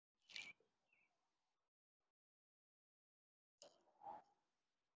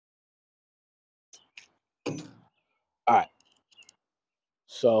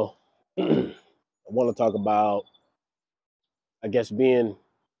So I want to talk about, I guess, being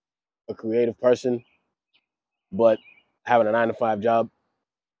a creative person, but having a 9 to 5 job.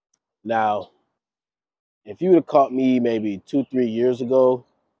 Now, if you would have caught me maybe 2, 3 years ago,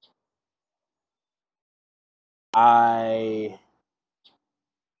 I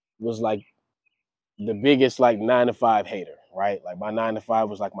was like the biggest like 9 to 5 hater, right? Like my 9 to 5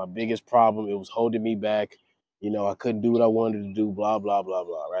 was like my biggest problem. It was holding me back. I couldn't do what I wanted to do, blah, blah, blah,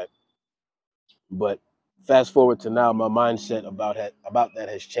 blah, right? But fast forward to now, my mindset about that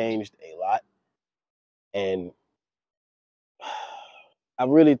has changed a lot. And I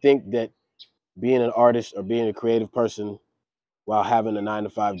really think that being an artist or being a creative person while having a 9 to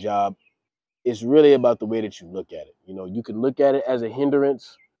 5 job, it's really about the way that you look at it. You can look at it as a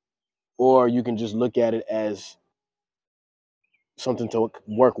hindrance, or you can just look at it as something to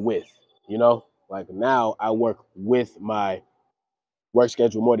work with. Like now I work with my work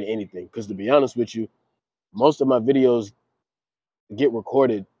schedule more than anything. Because to be honest with you, most of my videos get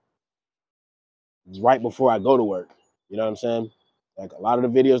recorded right before I go to work. You know what I'm saying? Like a lot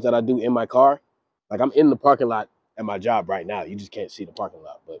of the videos that I do in my car, like I'm in the parking lot at my job right now. You just can't see the parking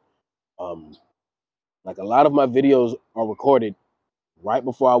lot, but um, like a lot of my videos are recorded right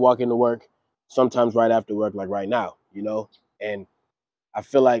before I walk into work, sometimes right after work, like right now, And I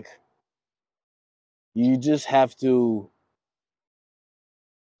feel like you just have to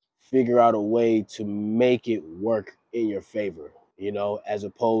figure out a way to make it work in your favor, as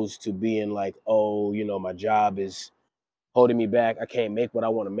opposed to being like, oh, my job is holding me back. I can't make what I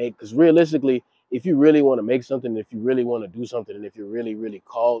want to make. Because realistically, if you really want to make something, if you really want to do something, and if you're really, really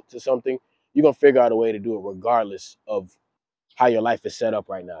called to something, you're going to figure out a way to do it regardless of how your life is set up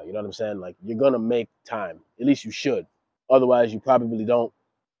right now. You know what I'm saying? Like you're going to make time. At least you should. Otherwise, you probably don't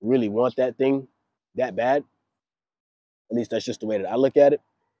really want that thing that bad. At least that's just the way that I look at it.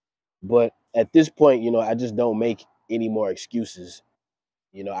 But at this point, I just don't make any more excuses.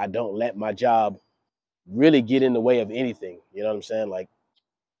 I don't let my job really get in the way of anything. You know what I'm saying? Like,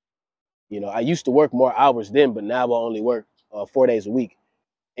 I used to work more hours then, but now I only work 4 days a week,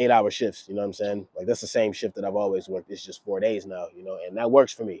 8 hour shifts. You know what I'm saying? Like that's the same shift that I've always worked. It's just 4 days now, and that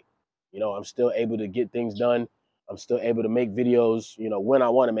works for me. I'm still able to get things done. I'm still able to make videos, when I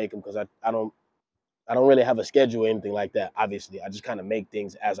want to make them because I don't really have a schedule or anything like that. Obviously, I just kind of make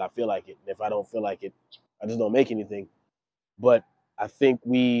things as I feel like it. And if I don't feel like it, I just don't make anything. But I think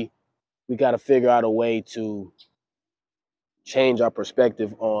we got to figure out a way to change our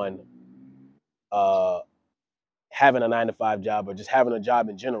perspective on uh, having a 9 to 5 job or just having a job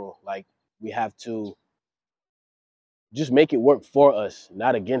in general. Like we have to just make it work for us,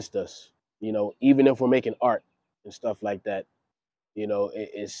 not against us. Even if we're making art and stuff like that,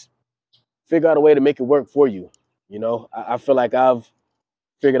 it's figure out a way to make it work for you. I feel like I've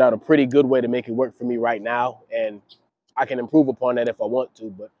figured out a pretty good way to make it work for me right now, and I can improve upon that if I want to.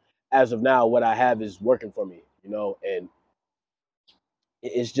 But as of now, what I have is working for me. And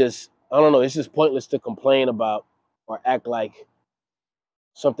it's just I don't know. It's just pointless to complain about or act like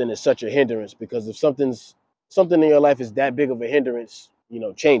something is such a hindrance because if something in your life is that big of a hindrance,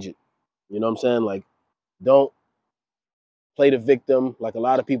 change it. You know what I'm saying? Like, don't play the victim like a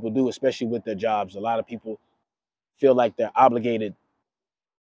lot of people do, especially with their jobs. A lot of people feel like they're obligated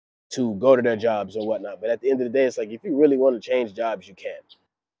to go to their jobs or whatnot. But at the end of the day, it's like if you really want to change jobs, you can,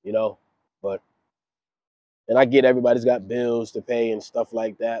 you know. But and I get everybody's got bills to pay and stuff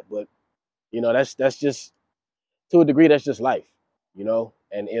like that, but that's just to a degree that's just life,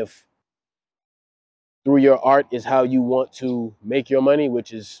 And if through your art is how you want to make your money,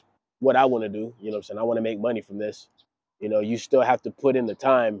 which is what I want to do, what I'm saying? I want to make money from this. You still have to put in the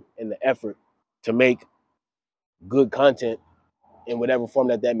time and the effort to make good content in whatever form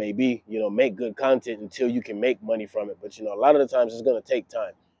that may be, make good content until you can make money from it. But a lot of the times it's gonna take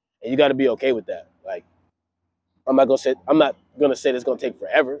time. And you gotta be okay with that. Like I'm not gonna say it's gonna take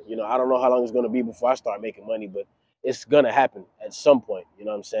forever. I don't know how long it's gonna be before I start making money, but it's gonna happen at some point, you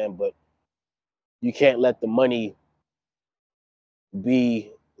know what I'm saying? But you can't let the money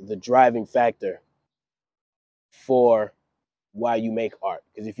be the driving factor for why you make art.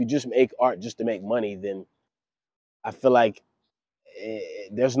 Because if you just make art just to make money, then I feel like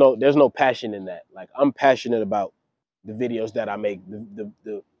there's no passion in that. Like I'm passionate about the videos that I make.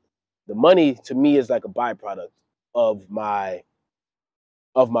 The money to me is like a byproduct of my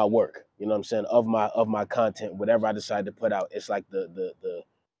work. You know what I'm saying? Of my content, whatever I decide to put out. It's like the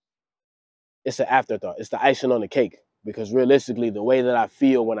it's an afterthought. It's the icing on the cake. Because realistically, the way that I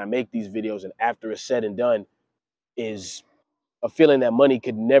feel when I make these videos and after it's said and done is a feeling that money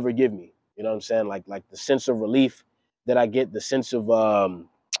could never give me. You know what I'm saying? Like the sense of relief that I get, the sense of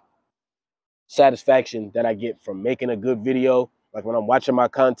satisfaction that I get from making a good video. Like when I'm watching my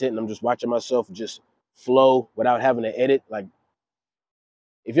content and I'm just watching myself just flow without having to edit. Like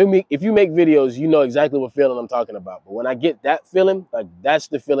if you make videos, you know exactly what feeling I'm talking about. But when I get that feeling, like that's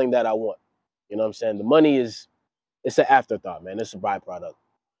the feeling that I want. You know what I'm saying? The money it's an afterthought, man. It's a byproduct.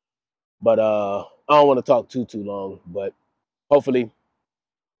 But I don't want to talk too long. But hopefully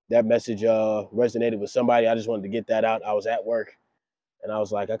that message resonated with somebody. I just wanted to get that out. I was at work and I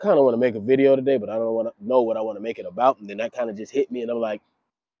was like, I kind of want to make a video today, but I don't want to know what I want to make it about. And then that kind of just hit me, and I'm like,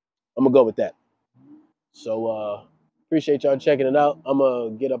 I'm gonna go with that. So appreciate y'all checking it out. I'm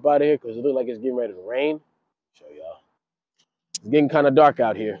gonna get up out of here because it looks like it's getting ready to rain. Show y'all. It's getting kind of dark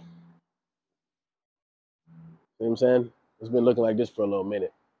out here. You know what I'm saying? It's been looking like this for a little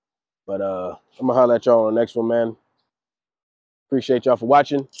minute. But I'm gonna holler at y'all on the next one, man. Appreciate y'all for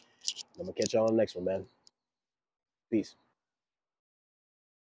watching. I'm gonna catch y'all on the next one, man. Peace.